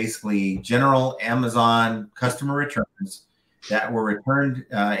 it's basically general Amazon customer returns that were returned,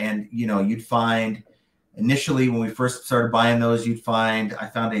 and you know, you'd find initially when we first started buying those, I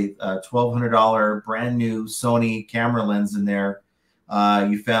found a $1,200 brand new Sony camera lens in there,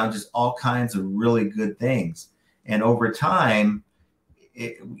 You found just all kinds of really good things. And over time,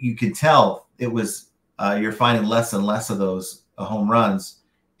 you could tell it was you're finding less and less of those home runs,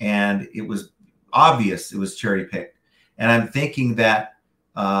 and it was obvious it was cherry picked. And I'm thinking that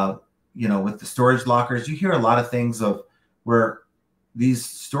with the storage lockers, you hear a lot of things of where these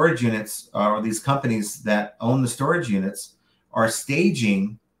storage units or these companies that own the storage units are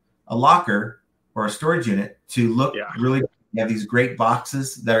staging a locker or a storage unit to look really. You have these great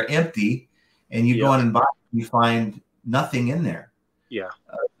boxes that are empty, and you go in and buy, you find nothing in there.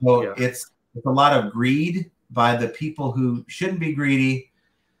 It's a lot of greed by the people who shouldn't be greedy.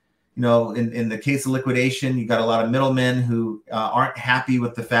 In the case of liquidation, you got a lot of middlemen who aren't happy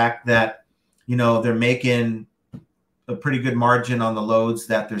with the fact that, they're making a pretty good margin on the loads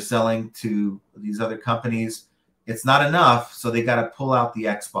that they're selling to these other companies. It's not enough. So they got to pull out the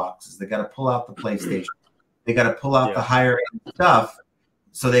Xboxes. They got to pull out the PlayStation. They got to pull out the higher end stuff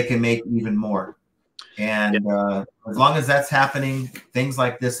so they can make even more. And as long as that's happening, things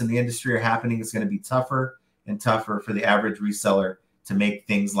like this in the industry are happening. It's going to be tougher and tougher for the average reseller to make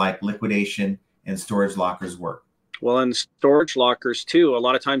things like liquidation and storage lockers work. Well, and storage lockers too, a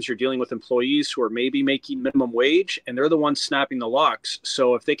lot of times you're dealing with employees who are maybe making minimum wage, and they're the ones snapping the locks.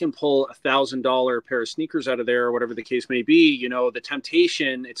 So if they can pull $1,000 pair of sneakers out of there, or whatever the case may be, the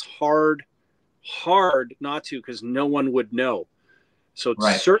temptation, it's hard not to, because no one would know. So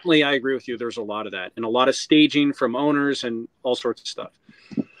certainly I agree with you. There's a lot of that, and a lot of staging from owners and all sorts of stuff.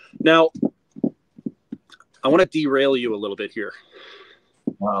 Now, I want to derail you a little bit here.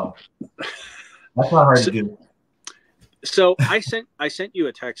 Wow. That's not hard to do. So I sent you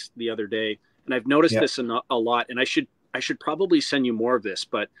a text the other day, and I've noticed this a lot, and I should probably send you more of this,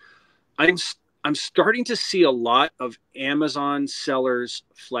 but I'm starting to see a lot of Amazon sellers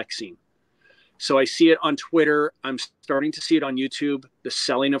flexing. So I see it on Twitter. I'm starting to see it on YouTube. The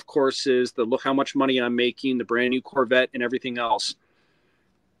selling of courses, the look how much money I'm making, the brand new Corvette and everything else.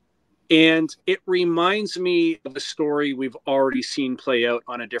 And it reminds me of a story we've already seen play out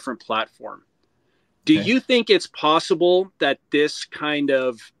on a different platform. Do you think it's possible that this kind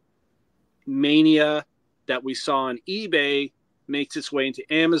of mania that we saw on eBay makes its way into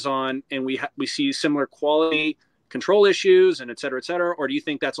Amazon, and we see similar quality control issues and et cetera, or do you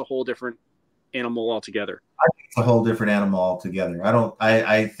think that's a whole different animal altogether? I think it's a whole different animal altogether.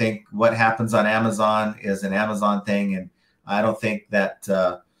 I think what happens on Amazon is an Amazon thing, and I don't think that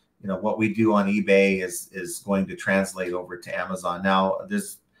what we do on eBay is going to translate over to Amazon. Now,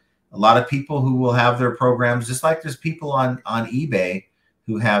 there's a lot of people who will have their programs, just like there's people on eBay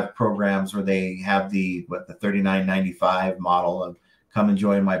who have programs where they have the $39.95 model of come and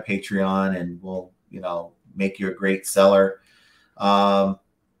join my Patreon and we'll make you a great seller.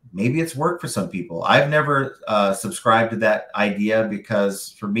 Maybe it's worked for some people. I've never subscribed to that idea,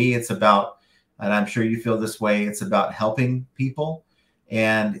 because for me, it's about, and I'm sure you feel this way, it's about helping people.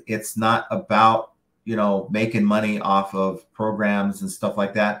 And it's not about, making money off of programs and stuff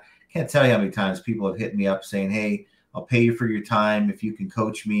like that. Can't tell you how many times people have hit me up saying, hey, I'll pay you for your time if you can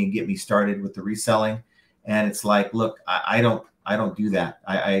coach me and get me started with the reselling. And it's like, look, I don't do that.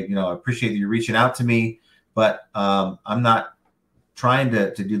 I appreciate that you're reaching out to me, but I'm not trying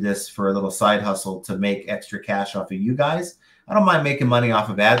to do this for a little side hustle to make extra cash off of you guys. I don't mind making money off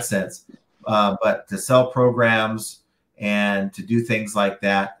of AdSense, but to sell programs and to do things like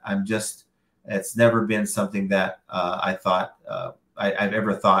that, it's never been something that I thought I've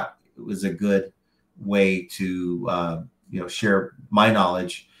ever thought it was a good way to share my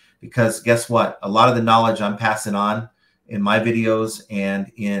knowledge, because guess what? A lot of the knowledge I'm passing on in my videos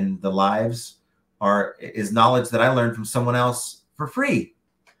and in the lives is knowledge that I learned from someone else for free.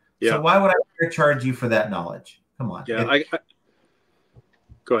 Yeah. So why would I charge you for that knowledge? Come on. Yeah. Go ahead.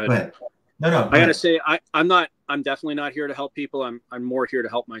 Go ahead. No. I gotta say, I'm definitely not here to help people. I'm more here to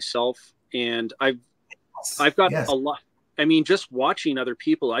help myself. And I've got a lot. I mean, just watching other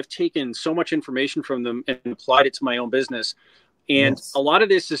people, I've taken so much information from them and applied it to my own business. And a lot of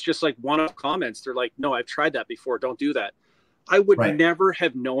this is just like one-off comments. They're like, no, I've tried that before. Don't do that. I would never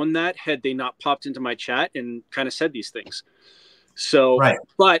have known that had they not popped into my chat and kind of said these things. So,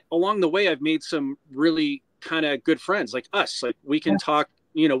 but along the way, I've made some really kind of good friends like us. Like we can talk,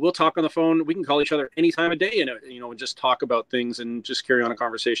 we'll talk on the phone. We can call each other any time of day and just talk about things and just carry on a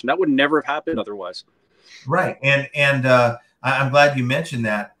conversation. That would never have happened otherwise. Right. And I'm glad you mentioned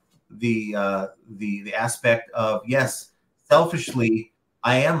that the aspect of, yes, selfishly,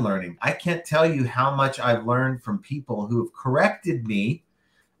 I am learning. I can't tell you how much I've learned from people who have corrected me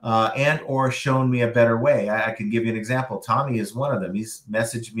and or shown me a better way. I can give you an example. Tommy is one of them. He's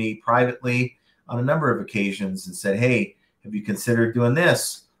messaged me privately on a number of occasions and said, hey, Have you considered doing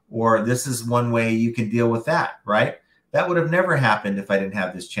this? Or this is one way you can deal with that, right? That would have never happened if I didn't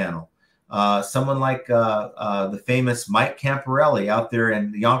have this channel. Someone like the famous Mike Camparelli out there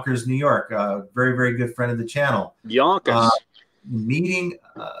in Yonkers, New York, a very, very good friend of the channel. Yonkers. Meeting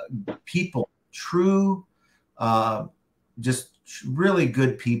people, true, just really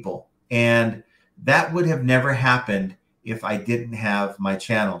good people. And that would have never happened if I didn't have my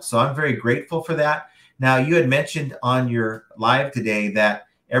channel. So I'm very grateful for that. Now, you had mentioned on your live today that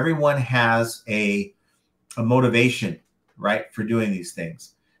everyone has a motivation, right, for doing these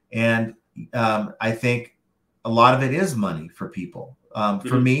things. And I think a lot of it is money for people.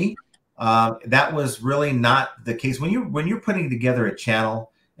 For me, that was really not the case. When you're putting together a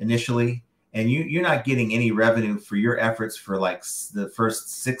channel initially, and you're not getting any revenue for your efforts for like the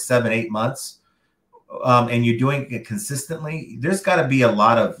first 6, 7, 8 months, and you're doing it consistently, there's got to be a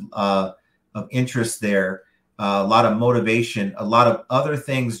lot of interest there, a lot of motivation, a lot of other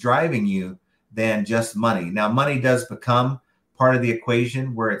things driving you than just money. Now, money does become part of the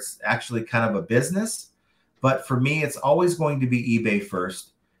equation where it's actually kind of a business. But for me, it's always going to be eBay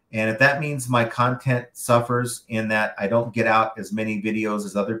first. And if that means my content suffers in that I don't get out as many videos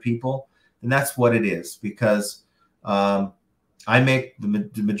as other people, then that's what it is. Because I make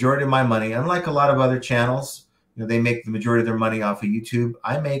the majority of my money, unlike a lot of other channels, you know, they make the majority of their money off of YouTube.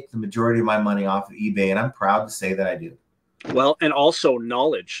 I make the majority of my money off of eBay, and I'm proud to say that I do. Well, and also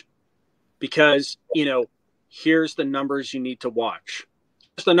knowledge, because, you know, here's the numbers you need to watch.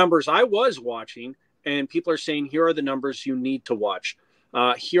 Here's the numbers I was watching, and people are saying, here are the numbers you need to watch.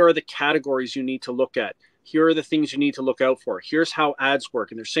 Here are the categories you need to look at. Here are the things you need to look out for. Here's how ads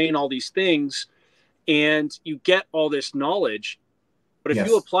work. And they're saying all these things, and you get all this knowledge. But if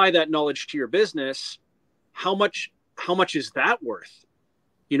you apply that knowledge to your business, how much is that worth?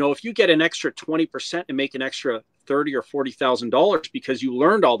 You know, if you get an extra 20% and make an extra $30,000 or $40,000 because you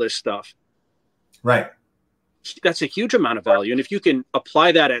learned all this stuff, right? That's a huge amount of value. And if you can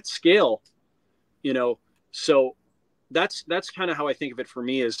apply that at scale, you know, so that's kind of how I think of it for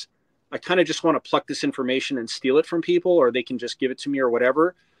me. Is I kind of just want to pluck this information and steal it from people, or they can just give it to me or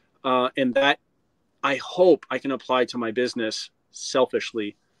whatever. And that I hope I can apply to my business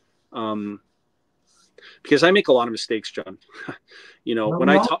selfishly. Because I make a lot of mistakes, John. You know, when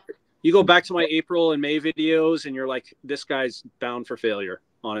I talk, you go back to my April and May videos and you're like, this guy's bound for failure,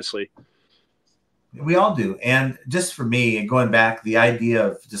 honestly. We all do. And just for me, and going back, the idea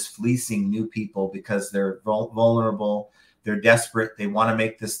of just fleecing new people because they're vulnerable, they're desperate, they want to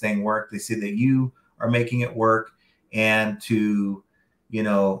make this thing work. They see that you are making it work, and to, you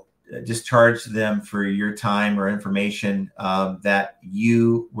know, just charge them for your time or information that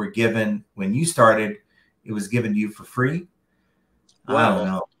you were given when you started. It was given to you for free. Well, I don't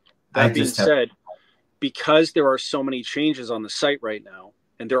know. That being said, because there are so many changes on the site right now,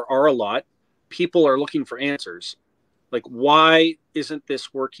 and there are a lot, people are looking for answers. Like, why isn't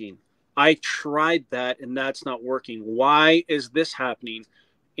this working? I tried that and that's not working. Why is this happening?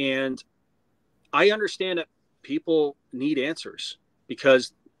 And I understand that people need answers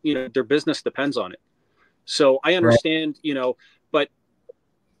because, you know, their business depends on it. So I understand, you know, but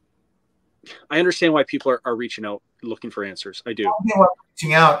I understand why people are reaching out, looking for answers. I do.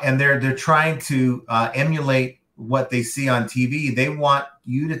 Reaching out, and they're trying to emulate what they see on TV. They want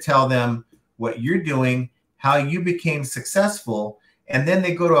you to tell them what you're doing, how you became successful, and then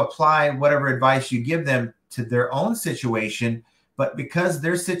they go to apply whatever advice you give them to their own situation. But because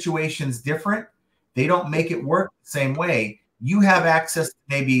their situation's different, they don't make it work the same way. You have access to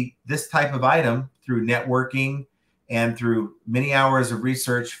maybe this type of item through networking and through many hours of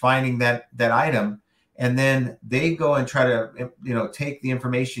research, finding that item. And then they go and try to, you know, take the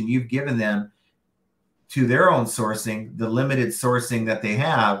information you've given them to their own sourcing, the limited sourcing that they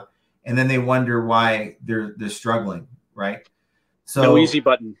have. And then they wonder why they're struggling, right? So no easy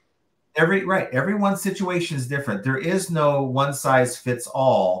button. Everyone's situation is different. There is no one size fits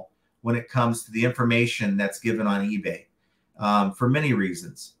all when it comes to the information that's given on eBay, for many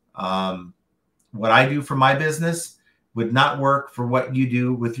reasons. What I do for my business would not work for what you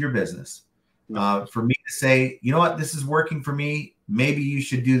do with your business. For me to say, you know what, this is working for me, maybe you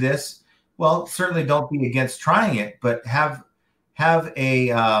should do this. Well, certainly don't be against trying it, but have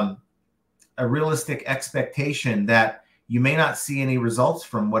a realistic expectation that you may not see any results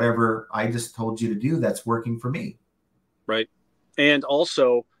from whatever I just told you to do that's working for me. Right. And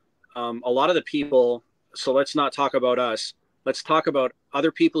also, a lot of the people, so let's not talk about us. Let's talk about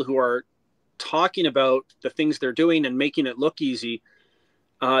other people who are talking about the things they're doing and making it look easy.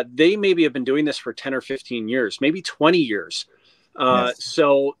 They maybe have been doing this for 10 or 15 years, maybe 20 years.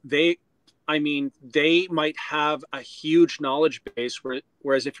 So I mean, they might have a huge knowledge base,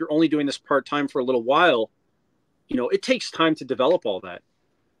 whereas if you're only doing this part-time for a little while, you know, it takes time to develop all that.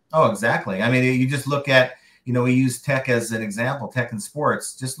 Oh, exactly. I mean, you just look at, you know, we use Tech as an example, Tech in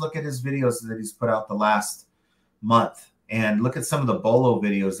Sports. Just look at his videos that he's put out the last month and look at some of the Bolo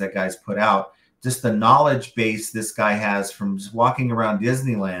videos that guy's put out. Just the knowledge base this guy has from just walking around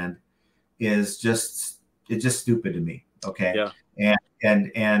Disneyland is just, it's just stupid to me. Okay. Yeah.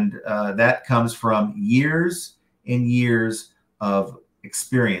 And that comes from years and years of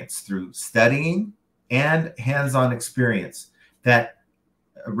experience through studying and hands-on experience that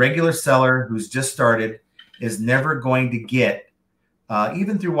a regular seller who's just started is never going to get.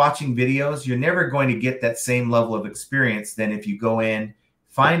 Even through watching videos, you're never going to get that same level of experience than if you go in,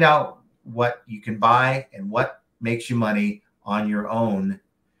 find out what you can buy and what makes you money on your own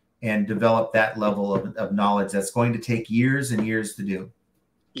and develop that level of knowledge that's going to take years and years to do.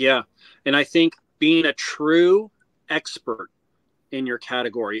 Yeah. And I think being a true expert in your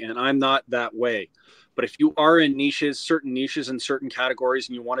category, and I'm not that way, but if you are in niches, certain niches and certain categories,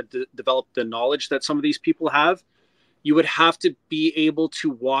 and you want to develop the knowledge that some of these people have, you would have to be able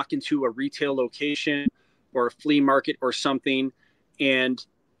to walk into a retail location or a flea market or something and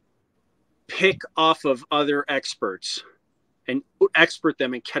pick off of other experts and expert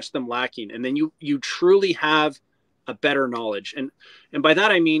them and catch them lacking. And then you truly have a better knowledge. And by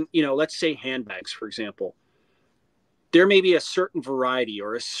that, I mean, you know, let's say handbags, for example, there may be a certain variety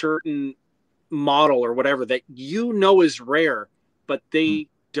or a certain model or whatever that, you know, is rare, but they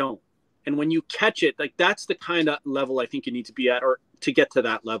don't. And when you catch it, like, that's the kind of level I think you need to be at, or to get to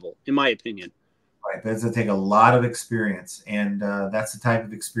that level, in my opinion. Right. That's going to take a lot of experience. And that's the type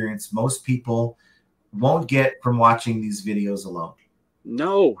of experience most people won't get from watching these videos alone.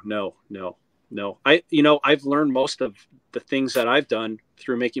 No. I've learned most of the things that I've done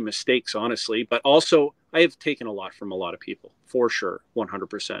through making mistakes, honestly, but also I have taken a lot from a lot of people, for sure,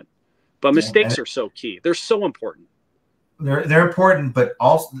 100%. But mistakes are so key. They're so important. They're important, but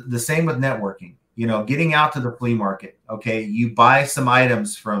also the same with networking. You know, getting out to the flea market. Okay, you buy some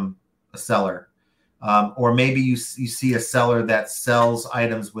items from a seller, or maybe you see a seller that sells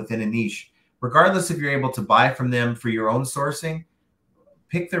items within a niche. Regardless if you're able to buy from them for your own sourcing,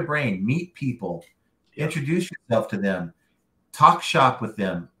 pick their brain, meet people, introduce yourself to them, talk shop with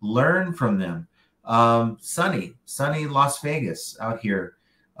them, learn from them. Sunny Las Vegas out here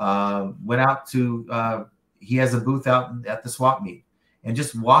went out to. He has a booth out at the swap meet, and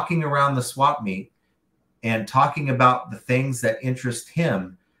just walking around the swap meet and talking about the things that interest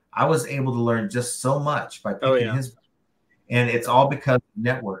him, I was able to learn just so much by picking his. And it's all because of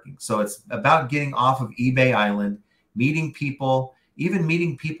networking. So it's about getting off of eBay Island, meeting people, even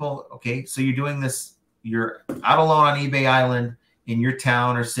meeting people. Okay, so you're doing this, you're out alone on eBay Island in your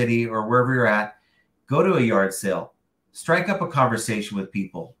town or city or wherever you're at. Go to a yard sale, strike up a conversation with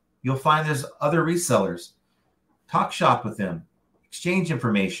people. You'll find there's other resellers. Talk shop with them, exchange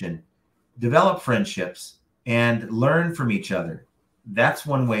information, develop friendships, and learn from each other. That's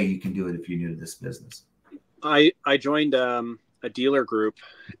one way you can do it if you're new to this business. I joined a dealer group,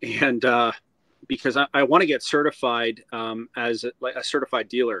 and because I want to get certified as a certified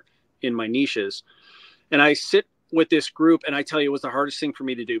dealer in my niches. And I sit with this group, and I tell you, it was the hardest thing for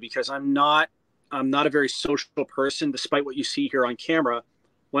me to do, because I'm not a very social person, despite what you see here on camera.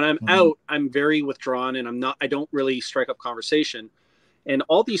 When I'm out, I'm very withdrawn, and I don't really strike up conversation. And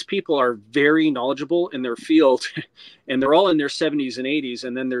all these people are very knowledgeable in their field, and they're all in their 70s and 80s.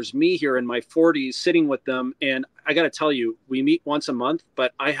 And then there's me here in my 40s sitting with them. And I got to tell you, we meet once a month,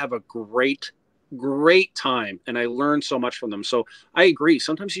 but I have a great time, and I learn so much from them. So I agree.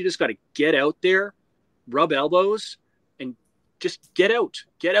 Sometimes you just got to get out there, rub elbows, and just get out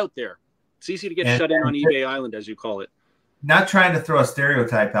there. It's easy to get shut in on eBay Island, as you call it. Not trying to throw a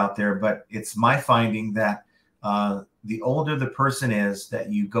stereotype out there, but it's my finding that the older the person is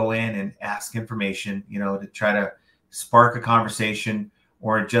that you go in and ask information, you know, to try to spark a conversation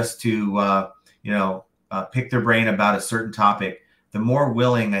or just to, pick their brain about a certain topic, the more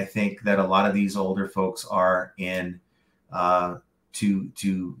willing I think that a lot of these older folks are in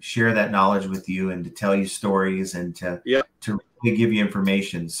to share that knowledge with you and to tell you stories and to really give you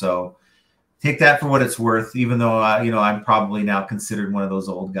information. So take that for what it's worth, even though, I'm probably now considered one of those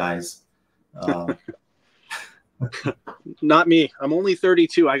old guys. Not me. I'm only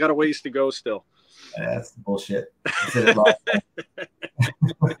 32. I got a ways to go still. That's bullshit. I said it last time.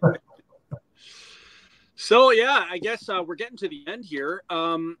 So, yeah, I guess we're getting to the end here.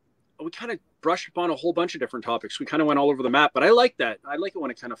 We kind of brushed upon a whole bunch of different topics. We kind of went all over the map, but I like that. I like it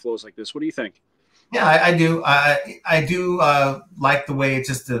when it kind of flows like this. What do you think? Yeah, I do. I do like the way it's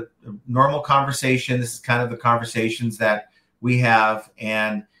just a normal conversation. This is kind of the conversations that we have.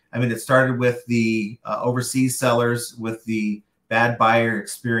 And I mean, it started with the overseas sellers with the bad buyer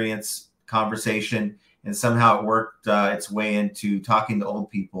experience conversation. And somehow it worked its way into talking to old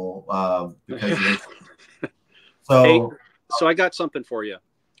people because of this. So, hey, so I got something for you.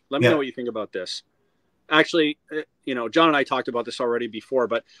 Let me yeah. know what you think about this. Actually, you know, John and I talked about this already before,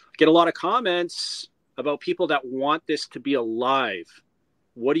 but I get a lot of comments about people that want this to be alive.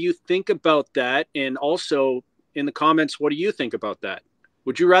 What do you think about that? And also in the comments, what do you think about that?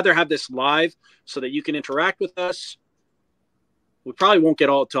 Would you rather have this live so that you can interact with us? We probably won't get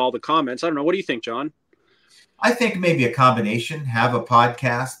to all the comments. I don't know. What do you think, John? I think maybe a combination, have a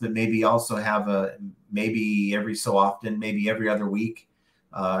podcast, but maybe also have maybe every so often, maybe every other week,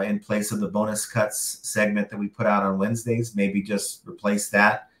 in place of the bonus cuts segment that we put out on Wednesdays. Maybe just replace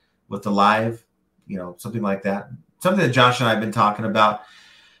that with the live, you know, something like that. Something that Josh and I have been talking about.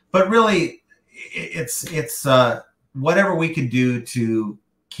 But really, it's whatever we can do to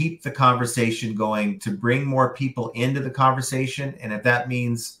keep the conversation going, to bring more people into the conversation. And if that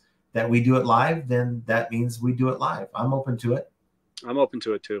means that we do it live, then that means we do it live. I'm open to it. I'm open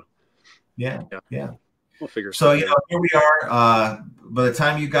to it too. Yeah. We'll figure so, something out. Here we are. By the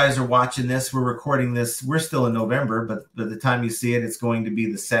time you guys are watching this, we're recording this. We're still in November, but by the time you see it, it's going to be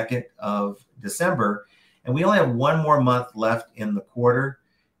the 2nd of December. And we only have one more month left in the quarter.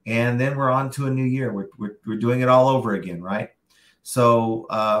 And then we're on to a new year. We're doing it all over again, right? So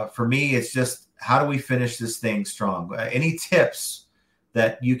for me, it's just, how do we finish this thing strong? Any tips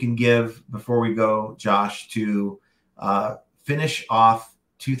that you can give before we go, Josh, to finish off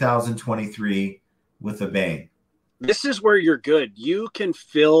 2023 with a bang? This is where you're good. You can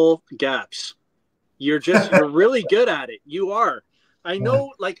fill gaps. You're really good at it. You are. I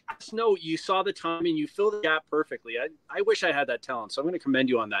know, like, I just know you saw the time and you fill the gap perfectly. I wish I had that talent, so I'm going to commend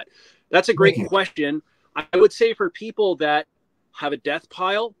you on that. That's a great question. I would say for people that have a death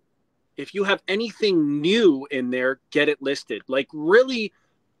pile, if you have anything new in there, get it listed. Like, really,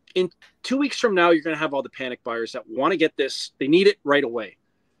 in 2 weeks from now, you're going to have all the panic buyers that want to get this. They need it right away.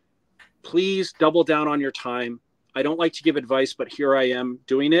 Please double down on your time. I don't like to give advice, but here I am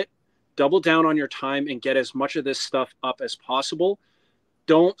doing it. Double down on your time and get as much of this stuff up as possible.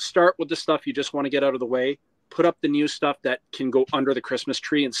 Don't start with the stuff you just want to get out of the way. Put up the new stuff that can go under the Christmas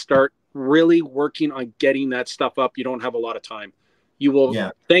tree and start really working on getting that stuff up. You don't have a lot of time. You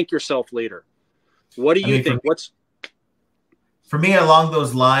will thank yourself later. What do you think? For me, along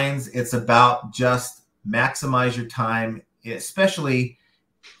those lines, it's about just maximize your time, especially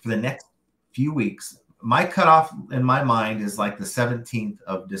for the next few weeks. My cutoff in my mind is like the 17th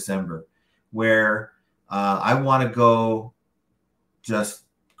of December, where I want to go just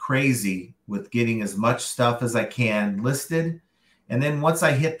crazy with getting as much stuff as I can listed. And then once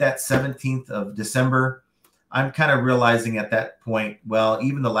I hit that 17th of December, I'm kind of realizing at that point, well,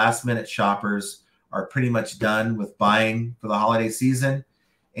 even the last minute shoppers are pretty much done with buying for the holiday season.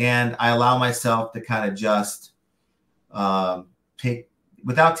 And I allow myself to kind of just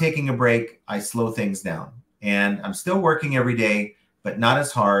without taking a break, I slow things down. And I'm still working every day, but not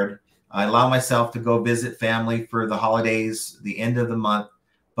as hard. I allow myself to go visit family for the holidays, the end of the month,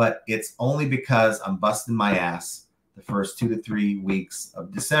 but it's only because I'm busting my ass the first 2 to 3 weeks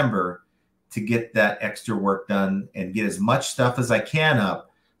of December to get that extra work done and get as much stuff as I can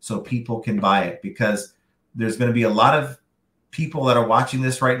up so people can buy it, because there's going to be a lot of people that are watching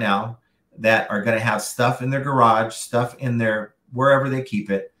this right now that are going to have stuff in their garage, stuff in their wherever they keep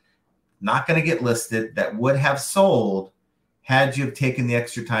it, not going to get listed, that would have sold had you have taken the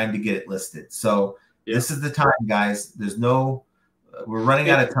extra time to get it listed. So this is the time, guys. We're running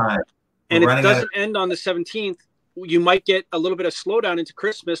out of time. And it doesn't end on the 17th. You might get a little bit of slowdown into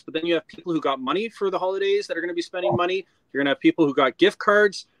Christmas, but then you have people who got money for the holidays that are going to be spending money. You're going to have people who got gift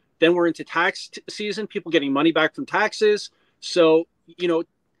cards. Then we're into tax season, people getting money back from taxes. So,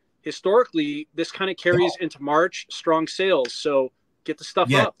 historically, this kind of carries into March, strong sales. So get the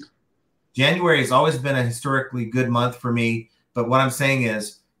stuff up. January has always been a historically good month for me. But what I'm saying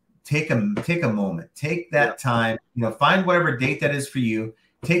is take a moment, take that time, find whatever date that is for you.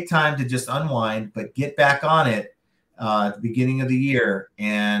 Take time to just unwind, but get back on it at the beginning of the year.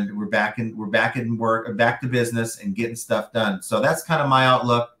 And we're back in work, back to business and getting stuff done. So that's kind of my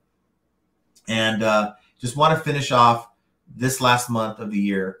outlook. And just want to finish off this last month of the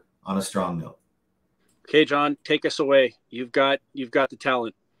year on a strong note. Okay, John, take us away. You've got the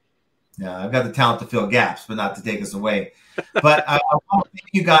talent. Yeah, I've got the talent to fill gaps, but not to take us away. But I want to thank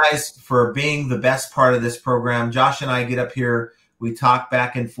you guys for being the best part of this program. Josh and I get up here, we talk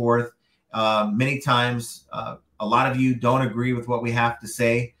back and forth, Many times, a lot of you don't agree with what we have to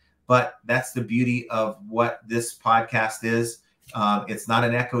say, but that's the beauty of what this podcast is. It's not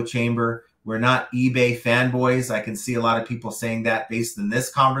an echo chamber. We're not eBay fanboys. I can see a lot of people saying that based on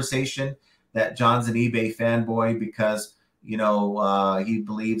this conversation, that John's an eBay fanboy because, you know, he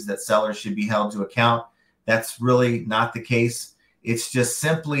believes that sellers should be held to account. That's really not the case. It's just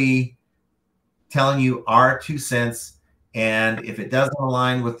simply telling you our 2 cents. And if it doesn't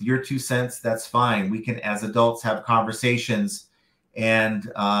align with your 2 cents, that's fine. We can, as adults, have conversations.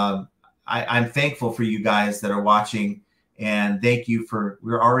 And I'm thankful for you guys that are watching. And thank you for,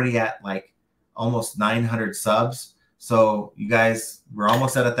 we're already at like almost 900 subs. So you guys, we're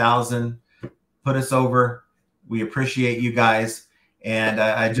almost at 1,000. Put us over. We appreciate you guys. And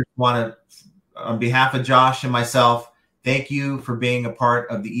I just want to, on behalf of Josh and myself, thank you for being a part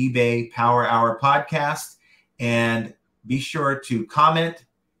of the eBay Power Hour podcast. And be sure to comment,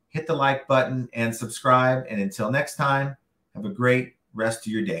 hit the like button, and subscribe. And until next time, have a great rest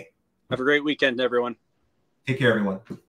of your day. Have a great weekend, everyone. Take care, everyone.